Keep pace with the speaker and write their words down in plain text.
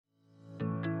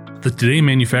The Today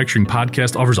Manufacturing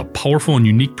podcast offers a powerful and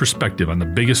unique perspective on the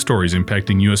biggest stories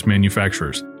impacting U.S.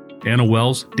 manufacturers. Anna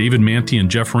Wells, David Mantey,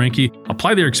 and Jeff Ranke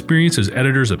apply their experience as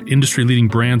editors of industry-leading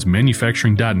brands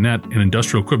Manufacturing.net and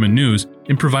Industrial Equipment News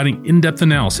in providing in-depth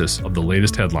analysis of the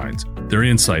latest headlines. Their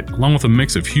insight, along with a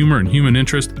mix of humor and human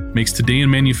interest, makes Today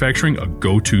in Manufacturing a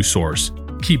go-to source.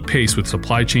 Keep pace with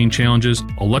supply chain challenges,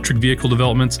 electric vehicle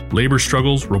developments, labor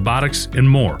struggles, robotics, and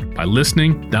more by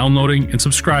listening, downloading, and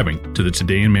subscribing to the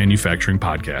Today in Manufacturing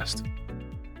podcast.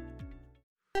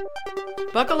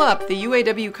 Buckle up, the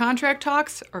UAW contract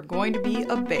talks are going to be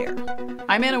a bear.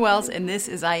 I'm Anna Wells, and this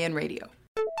is IN Radio.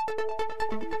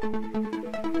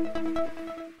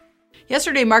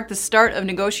 Yesterday marked the start of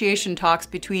negotiation talks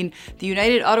between the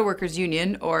United Auto Workers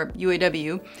Union, or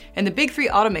UAW, and the big three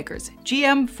automakers,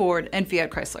 GM, Ford, and Fiat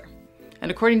Chrysler.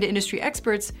 And according to industry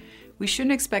experts, we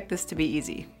shouldn't expect this to be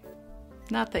easy.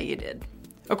 Not that you did.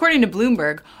 According to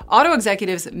Bloomberg, auto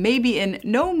executives may be in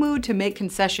no mood to make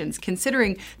concessions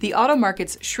considering the auto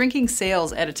market's shrinking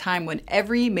sales at a time when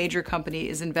every major company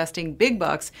is investing big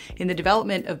bucks in the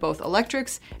development of both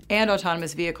electrics and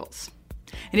autonomous vehicles.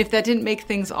 And if that didn't make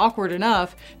things awkward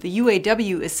enough, the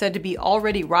UAW is said to be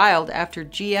already riled after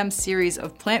GM's series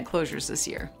of plant closures this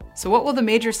year. So what will the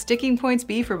major sticking points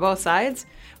be for both sides?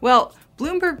 Well,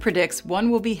 Bloomberg predicts one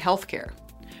will be healthcare.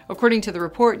 According to the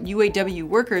report, UAW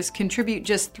workers contribute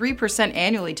just 3%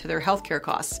 annually to their healthcare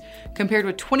costs, compared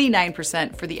with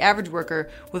 29% for the average worker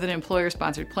with an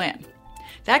employer-sponsored plan.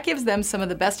 That gives them some of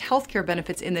the best healthcare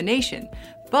benefits in the nation,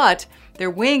 but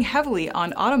they're weighing heavily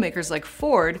on automakers like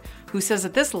Ford, who says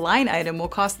that this line item will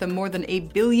cost them more than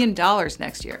 $1 billion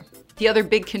next year. The other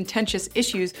big contentious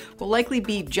issues will likely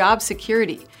be job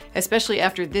security, especially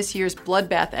after this year's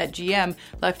bloodbath at GM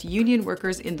left union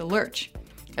workers in the lurch,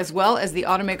 as well as the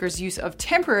automakers' use of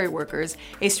temporary workers,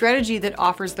 a strategy that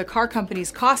offers the car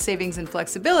companies cost savings and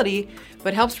flexibility,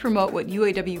 but helps promote what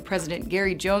UAW President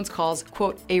Gary Jones calls,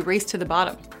 quote, a race to the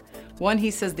bottom, one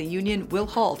he says the union will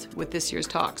halt with this year's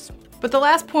talks. But the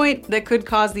last point that could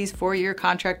cause these 4-year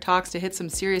contract talks to hit some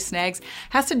serious snags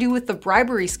has to do with the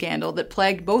bribery scandal that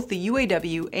plagued both the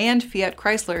UAW and Fiat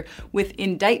Chrysler with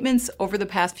indictments over the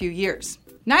past few years.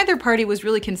 Neither party was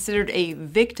really considered a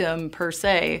victim per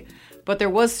se, but there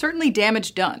was certainly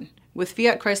damage done, with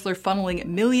Fiat Chrysler funneling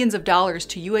millions of dollars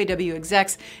to UAW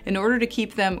execs in order to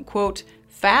keep them, quote,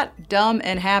 fat, dumb,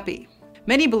 and happy.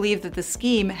 Many believe that the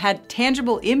scheme had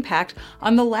tangible impact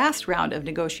on the last round of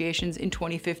negotiations in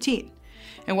 2015.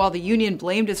 And while the union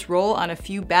blamed its role on a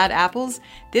few bad apples,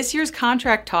 this year's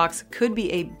contract talks could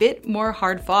be a bit more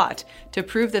hard-fought to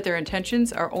prove that their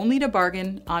intentions are only to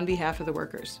bargain on behalf of the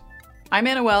workers. I'm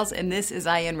Anna Wells, and this is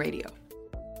IN Radio.